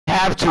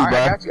have to, bro.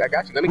 I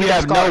got you. Let me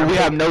get We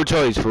have no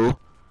choice, fool.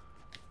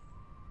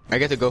 I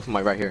get to go from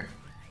like right here.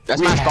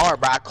 That's my scar,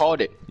 bro. I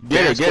called it.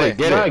 Get it.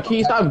 Bro,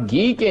 Key, stop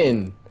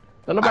geeking.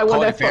 Don't nobody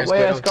want that fuck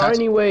ass scar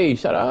anyway.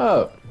 Shut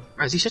up.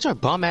 Bro, Z, shut your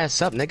bum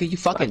ass up, nigga. You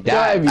fucking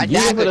died. I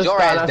died because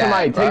your ass died,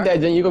 somebody take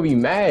that, then you gonna be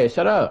mad.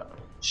 Shut up.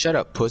 Shut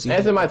up, pussy.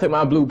 And somebody took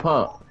my blue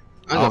pump.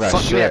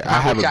 I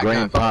have a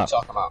green pump.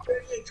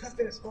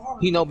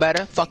 He know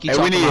better. Fuck you. Hey,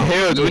 we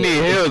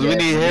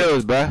need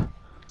heals, bro.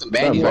 Both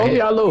of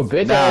y'all little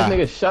bitch ass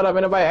niggas, shut up.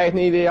 Ain't nobody asking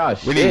either y'all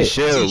shit. We need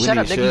shield. Shut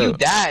up, nigga. You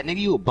died, nigga.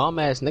 You a bum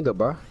ass nigga,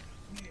 bro.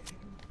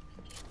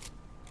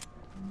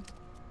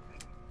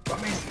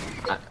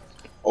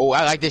 Oh,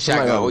 I like this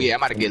shotgun. Oh yeah, I'm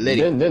about to get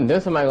litty.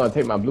 Then somebody gonna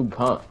take my blue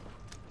pump.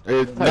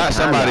 It's not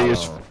somebody.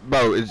 It's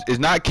bro. It's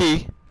not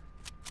Key.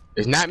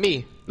 It's not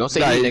me. Don't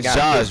say me. It's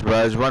Josh,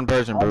 bro. It's one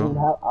person,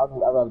 bro. I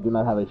do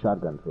not have a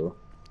shotgun, fool.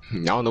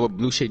 I don't know what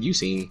blue shit you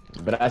seen.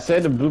 But I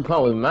said the blue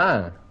pump was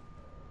mine.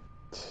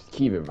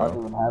 Keep it, bro.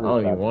 I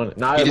don't even want it.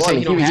 Nah, I want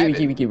it.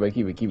 Keep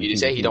it. You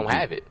just say he don't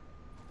have it.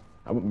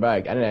 I went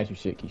back. I didn't ask you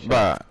shit, Keisha.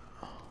 Bro.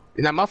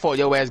 It's not my fault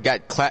your ass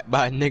got clapped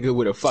by a nigga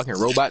with a fucking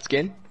robot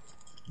skin.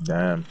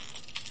 Damn.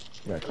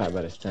 You got clapped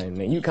by the same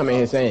nigga. You come in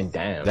here saying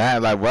damn.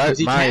 Damn, like what?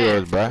 Mine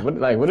yours, bro. What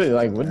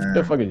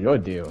the fuck is your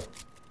deal?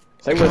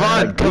 Say come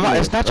on,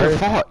 it's not your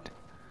fault.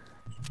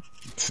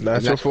 It's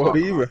not your fault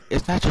either.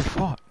 It's not your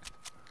fault.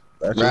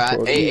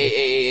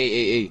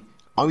 Hey.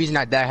 Only reason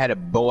I died, I had a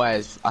bow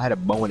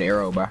and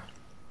arrow, bro.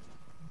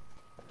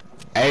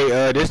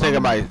 Hey, this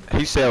nigga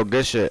he sell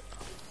good shit.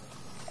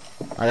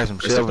 I got some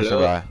silver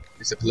supply.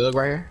 It's a plug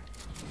right here?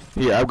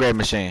 Yeah, upgrade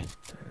machine.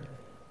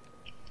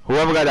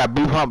 Whoever got that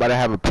blue pump, I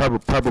have a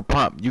purple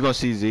pump. You gonna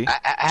see Z?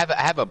 I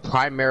have a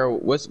primary.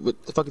 What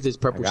the fuck is this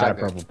purple shotgun?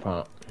 I got a purple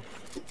pump.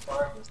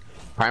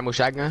 Primal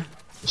shotgun?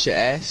 Shit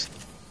ass.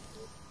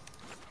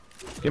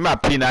 Give my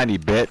P90,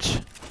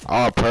 bitch.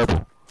 All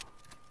purple.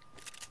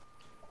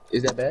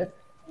 Is that bad?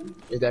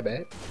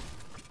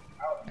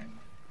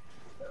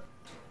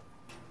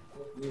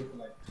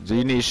 Do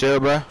you need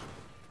shield, bro?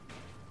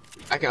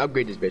 I can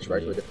upgrade this bitch,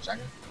 right, to a different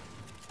shotgun.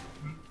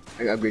 I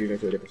can upgrade it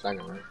into a different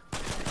shotgun, right?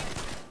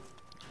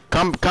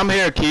 Come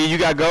here, Key. You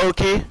got gold,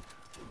 Key?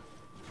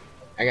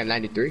 I got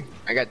 93.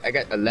 I got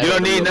 11. You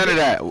don't need none of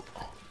that.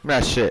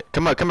 That shit.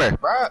 Come here.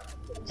 Bro,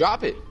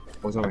 drop it.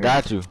 I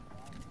got you.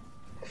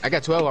 I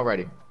got 12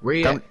 already. Where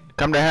you at?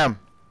 Come to him.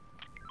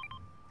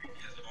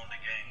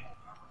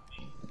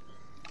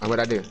 What'd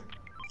I do?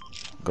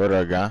 Go to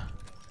a guy.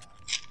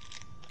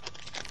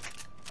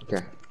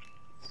 Okay.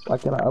 Why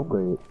can't I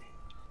upgrade?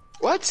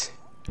 What?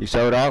 You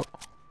sold out?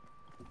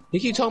 You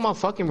keep talking about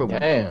fucking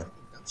remote. Damn.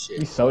 Shit.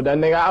 You sold that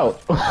nigga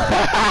out.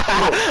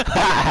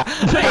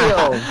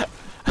 Damn.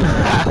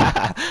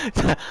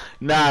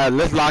 Nah,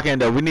 let's lock in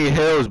though. We need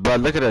hills, but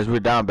look at us. We're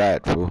down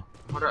bad, fool.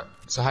 Hold up.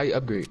 So how you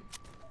upgrade?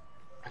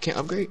 I can't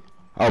upgrade.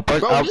 Oh, bro,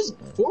 this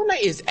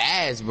Fortnite is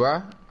ass,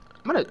 bro.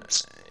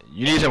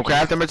 You need some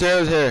crafting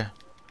materials here.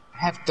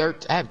 I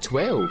have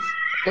 12.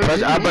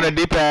 Press up on the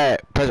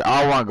D-pad. Press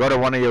R1. Go to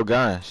one of your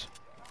guns.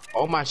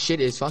 All my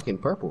shit is fucking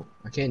purple.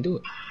 I can't do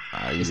it.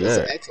 You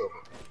good?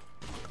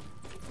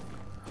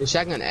 The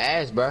shotgun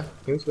ass, bro.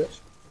 Can we switch?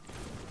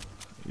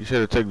 You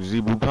should have took the Z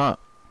blue pump.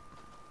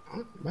 I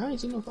ain't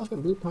seen no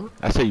fucking blue pump.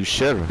 I said you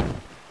should have.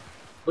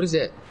 What is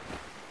that?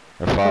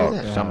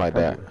 Something like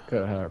that.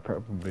 Could have a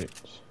purple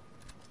bitch.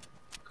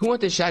 Who want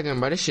this shotgun,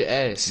 bro? This shit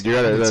ass. You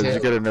gotta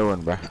just get a new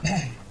one, bro.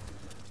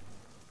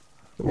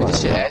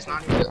 This shit ass,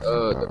 not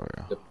the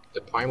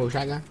primal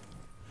shotgun.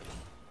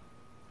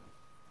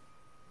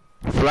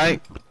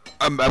 Flame.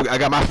 I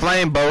got my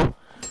flame bow.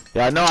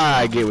 Yeah, I know how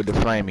I get with the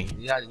flamey.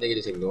 You know the nigga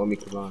just ignore me,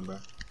 come on, bro.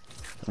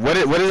 What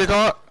is it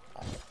called?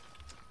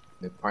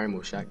 The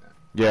primal shotgun.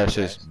 Yeah, it's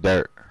just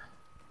dirt.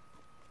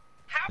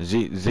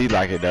 Z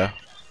like it though.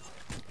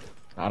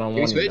 I don't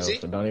want it though,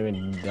 so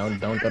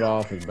don't throw it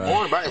off, bro. Come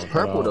on, bro, it's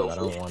purple though. I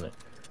don't want it.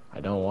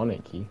 I don't want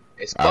it, Key.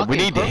 We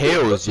need the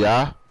hills,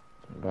 y'all.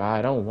 Bro,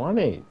 I don't want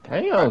it.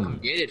 Damn. Come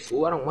get it,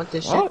 fool. I don't want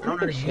this shit. I don't know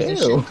how to use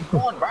this shit.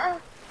 Come on, bro.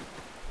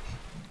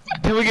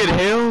 Can we get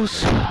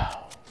hills?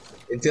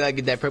 Until I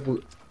get that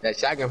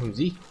shotgun from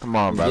Z. Come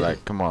on, bro.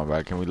 Come on,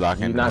 bro. Can we lock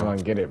in? You're not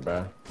gonna get it,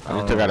 bro. I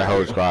just took out a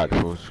whole squad,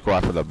 fool.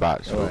 Squad for the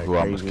bots, who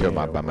almost killed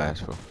my bum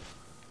ass, fool.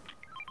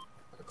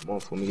 Come on,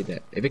 fool. Let me get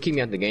that. If it keep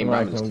me out the game, bro,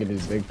 I'm gonna get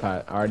this big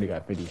pot. I already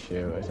got 50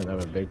 shield. It's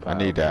another big pot. I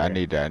need that.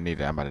 I'm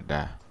about to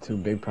die. 2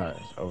 big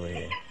pots over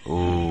here.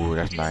 Ooh,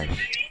 that's nice.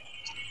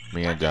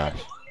 Me and Josh.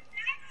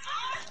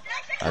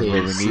 That's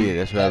what we needed.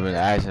 That's what I've been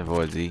asking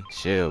for, Z.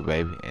 Shield,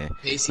 baby. And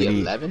AC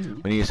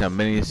 11? We need some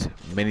minis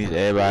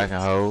everybody can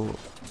hold.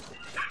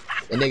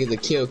 That nigga's a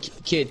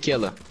kid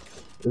killer.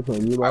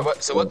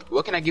 Right, so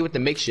what can I get with the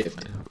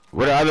makeshift?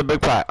 What the other big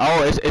pot?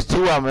 Oh, it's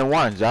 2 of them in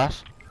one,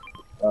 Josh.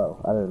 Oh,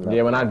 I didn't know.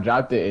 Yeah, when I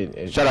dropped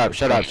it, Shut up.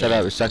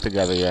 It's stuck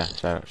together, yeah.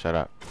 Shut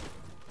up.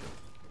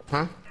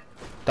 Huh?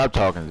 Stop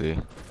talking, Z.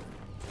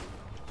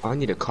 Oh, I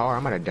need a car.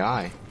 I'm gonna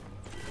die.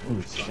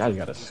 Ooh, I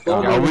got a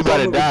scar. Oh, we about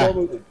to die.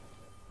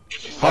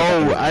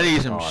 Oh, I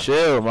need some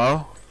shield,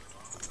 Mo.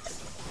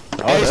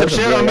 Hey, some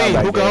shield on me.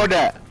 Who can hold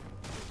that?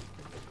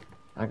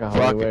 I got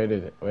hold it. Where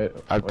is it? Wait,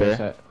 up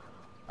there.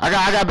 I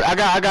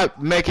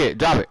got. Make it.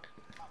 Drop it.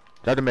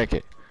 Drop the make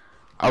it.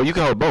 Oh, you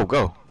can hold both.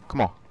 Go.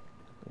 Come on.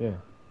 Yeah.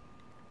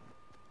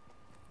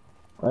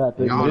 Where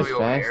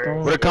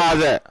the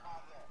car's at?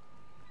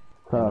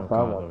 Car's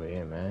over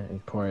here, man.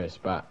 He's pouring a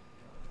spot.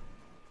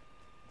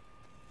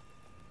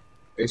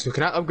 Hey, so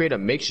can I upgrade a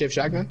makeshift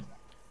shotgun?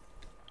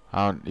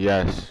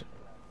 Yes.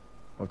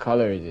 What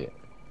color is it?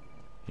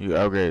 You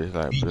upgrade it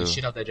like beat blue. the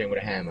shit out that joint with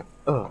a hammer.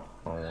 Oh.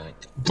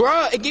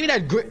 Bro, it gave me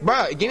that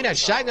bro, it gave me that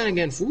shotgun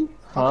again, fool.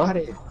 Huh?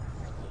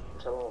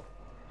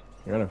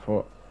 You're on a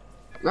fort.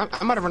 I'm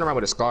about to run around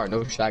with a scar,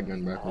 no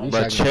shotgun, bro.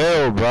 But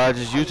chill, bro.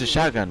 Just use the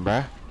shotgun,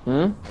 bro.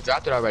 Hmm? I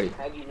dropped it already.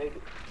 How'd you make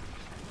it?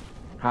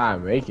 How I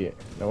make it?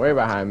 Don't worry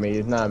about how I made it.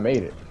 It's not I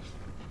made it.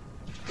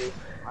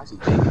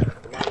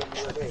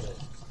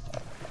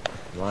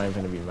 Mine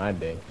gonna be my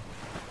day.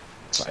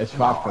 It's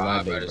far from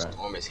my day, bro.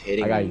 Storm is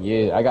hitting I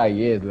got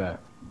years left.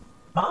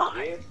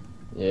 Mine?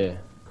 Yeah.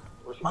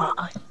 Mine?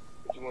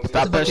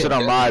 Stop that shit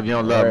on mine if you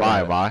don't love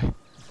mine, why?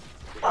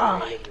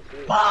 Mine?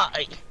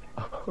 Mine?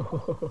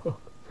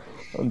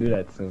 Don't do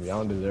that to me. I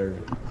don't deserve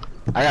it.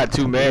 I got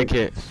 2 med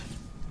kits.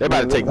 They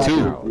about to take 2.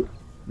 No,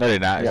 they're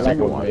not. I got like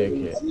a med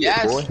kit.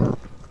 Yes.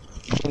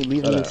 Ain't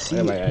leaving to see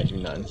Nobody it. asked you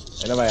nothing.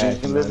 Ain't nobody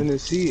asked you Ain't living nothing. to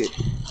see it.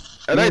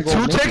 Are they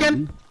 2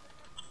 ticking?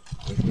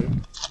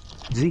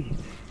 Z.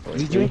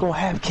 You ain't gonna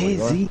have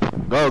kids, Z.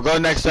 Go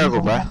next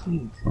circle, bro.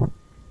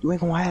 You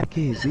ain't gonna have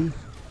kids, Z.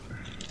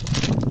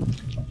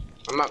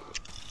 I'm not,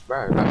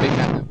 bro. My big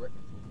hat.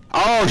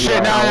 Oh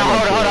shit! Now,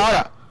 hold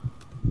up.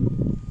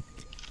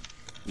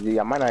 Z,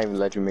 I might not even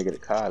let you make it to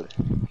college.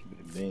 Keep it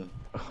a bean.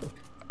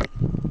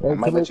 Hey, I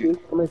might let you.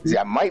 Z,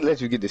 I might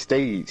let you get the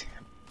stage.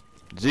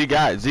 Z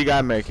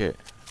got make it.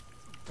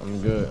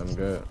 I'm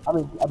good. I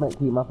mean,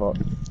 keep my fault.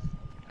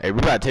 Hey, we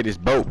gotta take this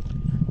boat.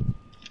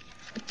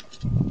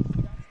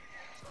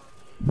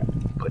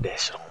 Put that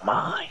shit on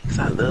mine, 'cause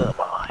I love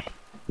mine.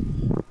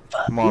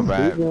 Come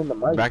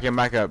on, back your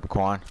mic up,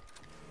 Quan.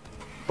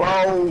 Bro,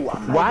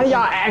 Why do y'all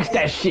ask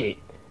that shit?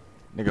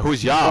 Nigga,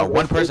 who's y'all?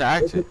 One person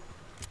asked it.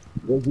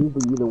 There's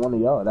usually either one of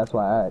y'all. That's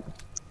why I asked.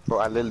 bro,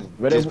 I literally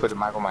Ready? just put the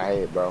mic on my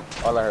head, bro.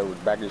 All I heard was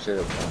back your shit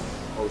up.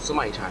 Oh,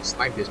 somebody trying to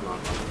snipe this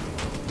motherfucker.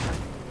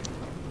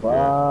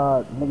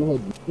 Nigga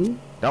hit G.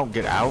 Don't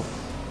get out.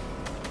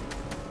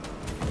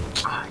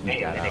 Ah, You damn,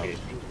 got that out. nigga.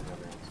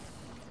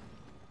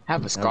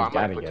 Have a scar. I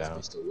gotta might put get this out.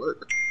 bitch to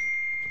work.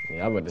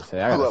 Yeah, I was about to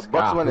say I Hold got a up,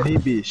 Bucks scar. wanna- He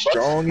be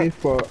strong as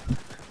fuck.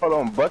 Hold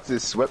on, Bucks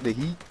has swept the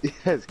heat.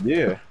 Yes.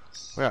 Yeah.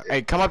 Well,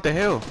 hey, come up the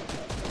hill.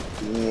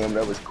 Damn,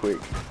 that was quick.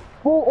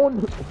 Full on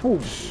the full.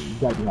 You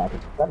gotta be happy.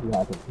 Gotta be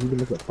happy. You can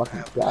make a fucking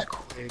That was shot.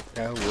 quick.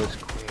 That was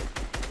quick.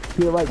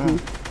 To your right, G.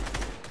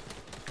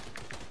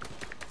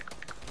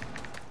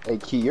 Hey,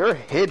 Key, your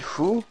head,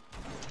 fool.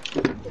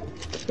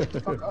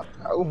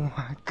 Oh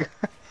my god.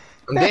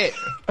 I'm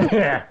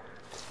dead.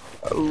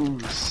 Oh,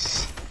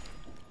 shit.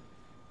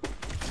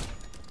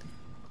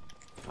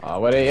 Oh,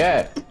 where they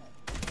at?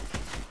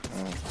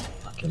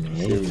 Fucking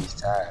series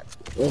tied.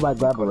 Everybody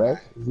grab a red.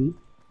 Z.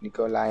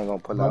 Nikolai ain't gonna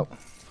pull out.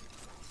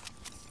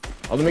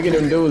 Oh, let me get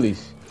them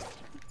doolies.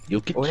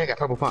 Oh, they got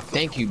purple pump.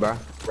 Thank you, bro.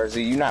 Bro,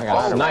 Z, you not I got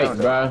flying sniped,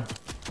 around. bro.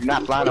 You're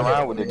not flying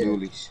around with the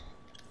doolies.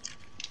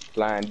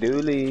 Flying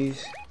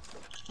doolies.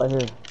 Right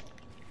here.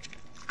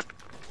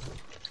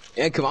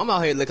 Yeah, cause I'm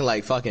out here looking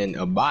like fucking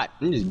a bot.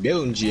 I'm just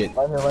building shit.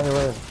 Right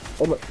here.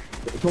 Hey, look.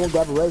 Someone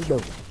grab a red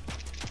though.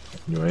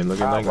 You ain't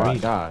looking like Oh my me.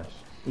 gosh.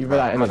 You feel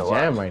like in a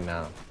jam right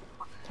now.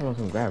 Tell me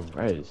some grab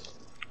res.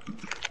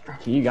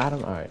 Key, you got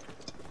him? Alright.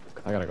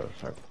 I gotta go to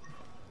circle.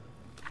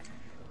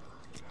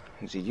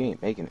 Z, you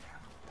ain't making it.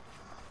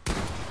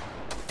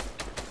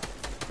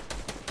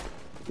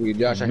 You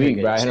Josh, He's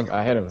weak, bro.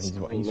 I hit him. He's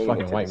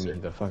fucking white meat.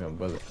 He's a fucking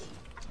bullet.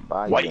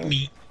 Bye, White game.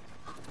 meat.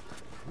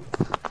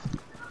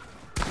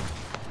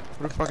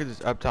 Who the fuck is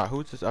this up top?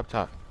 Who's this up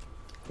top?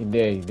 He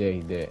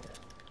dead.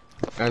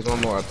 There's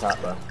one more up top,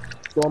 bro.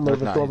 Storm That's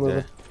river, not storm he's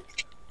river. dead.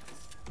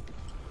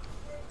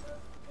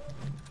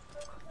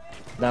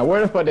 Now,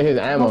 where the fuck did his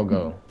ammo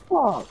go?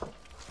 Fuck.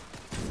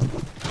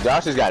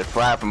 Josh just got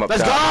fried from up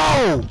Let's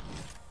top. go!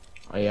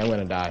 Oh yeah, I'm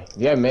gonna die.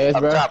 You have meds,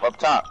 bro? Up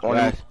top. On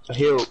Yes. the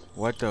hill.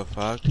 What the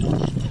fuck?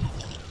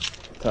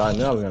 So I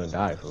knew I was gonna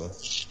die, fool.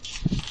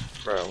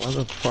 Bro, why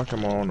the fuck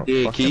am I on a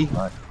Yeah, fucking Key.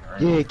 mic?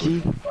 Yeah,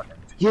 Key.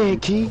 Yeah,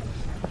 Key.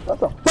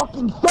 That's a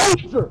fucking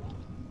soldier.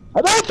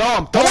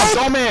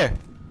 Throw him here!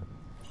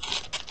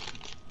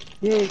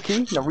 Yeah,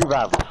 Key. No,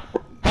 revive him.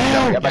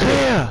 Hell Y'all about to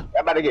yeah!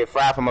 Y'all about to get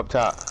fried from up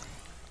top.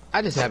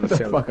 I just have a Shut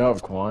the feeling. fuck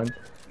up, Quan.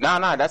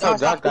 Nah, that's how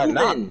Josh got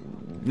knocked.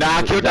 Nah,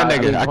 I killed that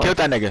nigga. I killed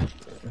that nigga.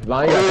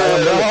 Long you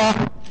got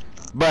time,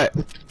 But,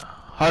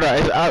 hold on,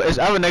 it's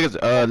other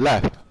niggas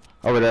left.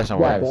 Over there bro. I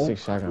somewhere. have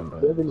 6 shotgun, bro.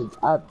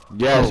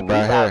 Yes,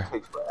 bro, Revive here.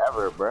 takes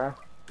forever, bro.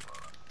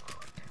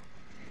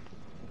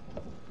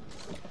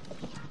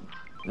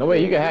 No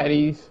way, you can have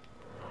these.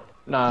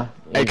 Nah.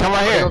 Hey, come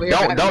right here.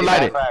 Don't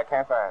light it.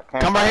 Can't fire.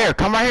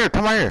 Come right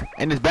here.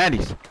 And it's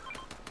bandies.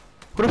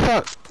 What the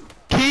fuck?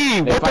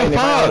 Key, They what fighting the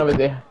over fuck?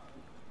 there.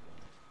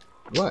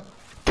 What?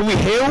 Can we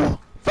heal?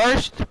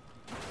 First?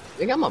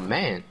 Nigga, I'm a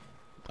man.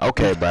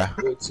 Okay, bro.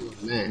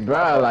 Man.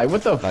 Bro, like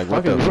what the Like, fuck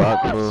what the is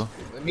fuck, wrong? fool?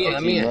 Let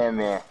me in. Yeah,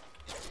 man.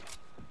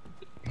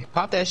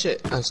 Pop that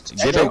shit. Get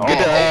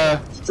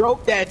the,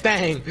 Stroke that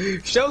thing.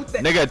 Stroke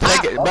that. nigga,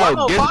 take it,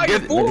 bro.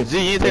 Get, fool. G,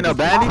 you ain't take no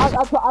bandies?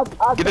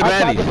 Get the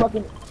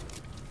bandies.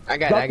 I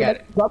got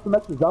it. Drop the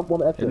message, drop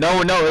one extra.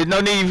 No, there's no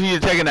need for you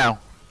to take it now.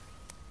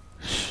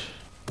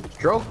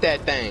 Stroke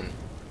that thing.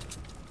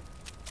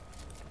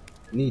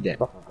 Need that.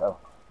 Fucking go.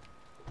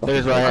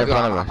 Niggas right here in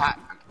front of us.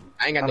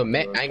 I ain't got no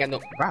met. I ain't got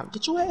no. Bro,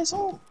 get your ass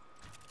on.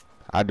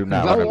 I do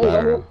not Go want to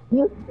battle.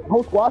 Here,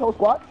 whole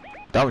squad.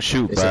 Don't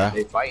shoot, bruh.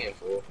 They fighting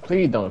for.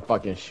 Please don't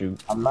fucking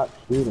shoot. I'm not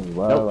shooting,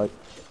 bro. Nope. Like,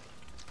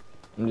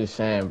 I'm just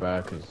saying,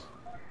 bro, cause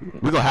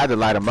We gonna have to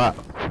light them up.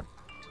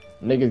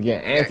 niggas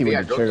get antsy Yeah,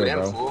 with the go through trigger, them,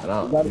 bro. fool. I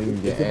don't. you gotta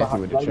Niggas get get antsy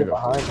with the behind, trigger.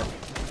 behind them.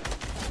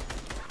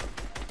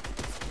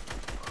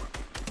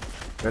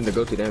 Run to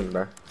go to them,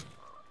 bro.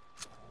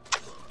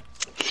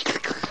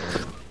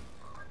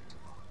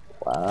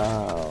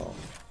 Wow.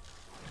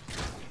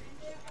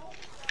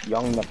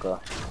 Young nigga.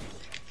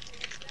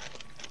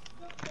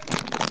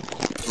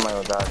 Somebody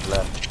on Dodge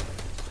left.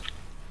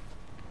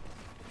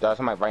 Dodge,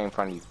 somebody right in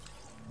front of you.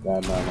 No.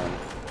 I'm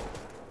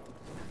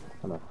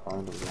gonna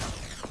find him.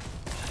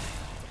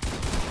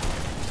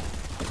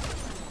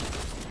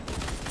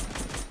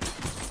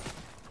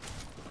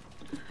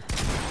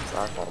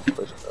 Dodge gonna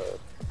push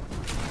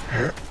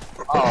her.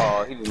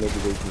 Oh, he didn't make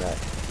it away from that.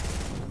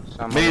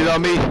 Minis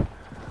on me.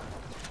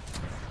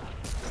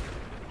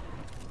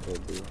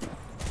 Good, dude.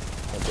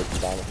 I'll take you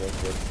down the hill,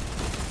 good.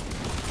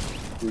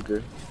 You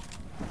good?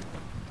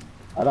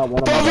 I got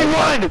one of my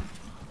 4v1!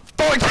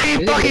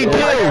 14 fucking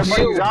kills!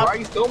 Bro,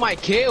 you stole my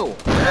kill.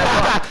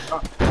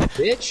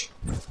 Bitch.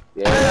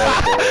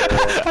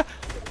 Yeah.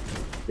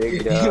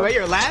 Big it up. Wait,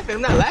 you're laughing?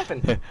 I'm not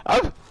laughing.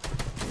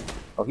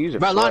 Oh, he's a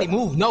Bro, Lonnie, threat.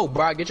 move. No,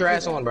 bro, get your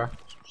ass on, bro.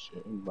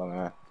 Shit, he's bumming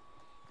out.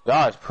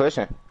 Dodge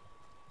pushing.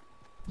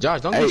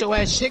 Josh, don't Hey. get your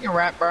ass chicken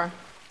wrap, bro.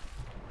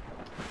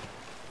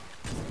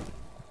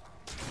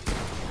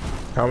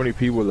 How many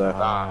people left?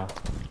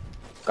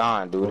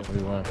 Gone, dude.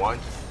 One.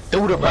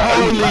 Holy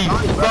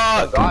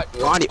fuck! God,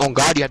 Lonnie, on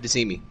God, you have to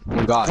see me.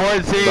 On God.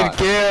 14 God.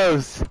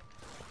 kills!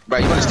 Bro,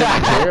 you wanna steal my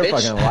kill, You're bitch?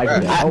 fucking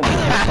liking it. Oh my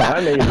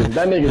god,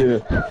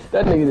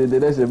 that nigga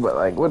did that shit, but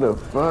like, what the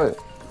fuck?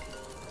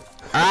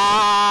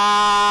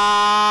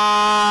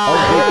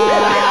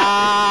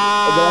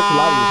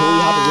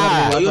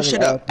 Oh, yo,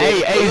 shut up.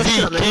 Hey,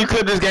 AZ, can you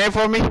clip this game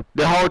for me?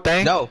 The whole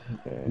thing? No.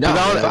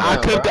 'Cause I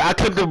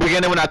clipped the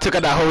beginning when I took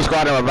out that whole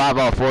squad and revive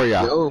all for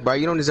y'all. Yo, bro,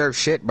 you don't deserve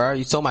shit, bro.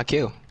 You stole my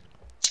kill.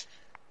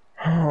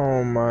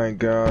 Oh my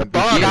god.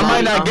 Fuck, I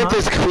might not get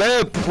this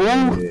clip, fool.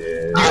 I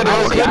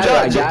got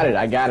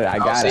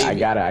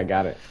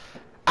it.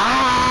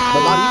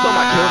 But Lonnie, you stole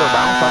my kill, though,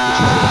 bro. I don't fuck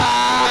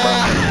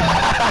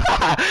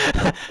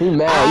with you. You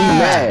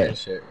mad?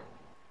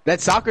 That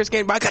soccer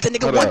game, bro. I got the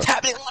nigga Hold one up.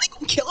 tap and Lonnie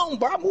gonna kill him,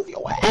 bro. Move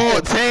your ass.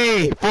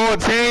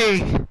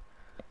 14!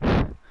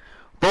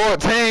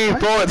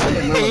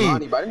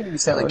 Lonnie, bro. I didn't even be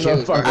selling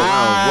kills, bro. fucking Hey,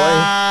 around,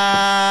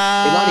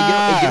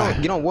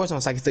 Lonnie, get on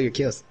Warzone so I can steal your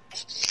kills.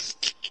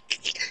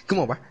 Come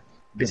on, bro.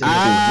 14!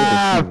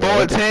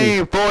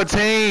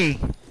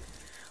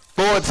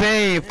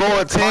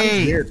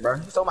 Weird, bro.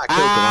 You stole my kill,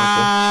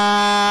 Kalanko.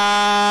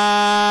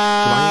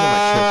 Come on, you stole my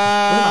kill.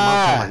 What did my mom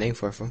call my name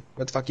for?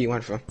 What the fuck you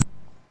want from?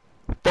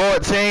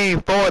 14!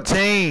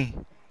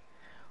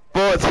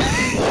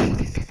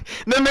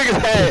 Them niggas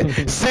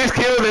had 6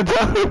 kills in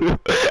total.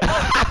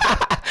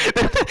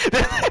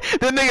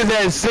 Them niggas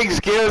had 6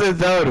 kills in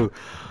total.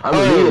 I'm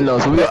leading though,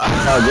 so we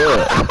all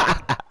good.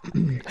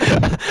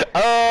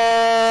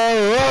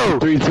 Oh!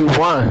 3, 2,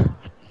 1.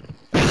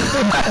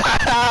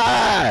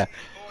 14!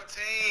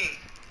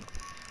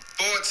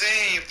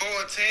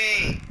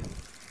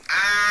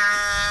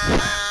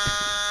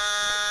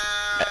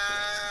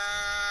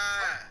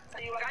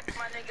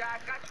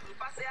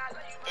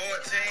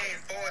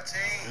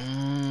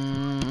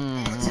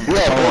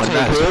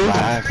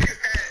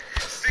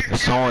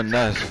 It's so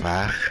nuts,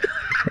 5.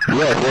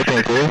 Yeah,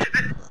 14 kills.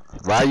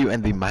 Why are you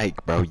in the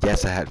mic, bro?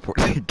 Yes, I had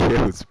 14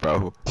 kills,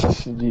 bro.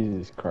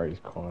 Jesus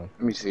Christ, Quan.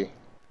 Let me see.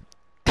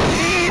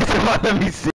 Let me see.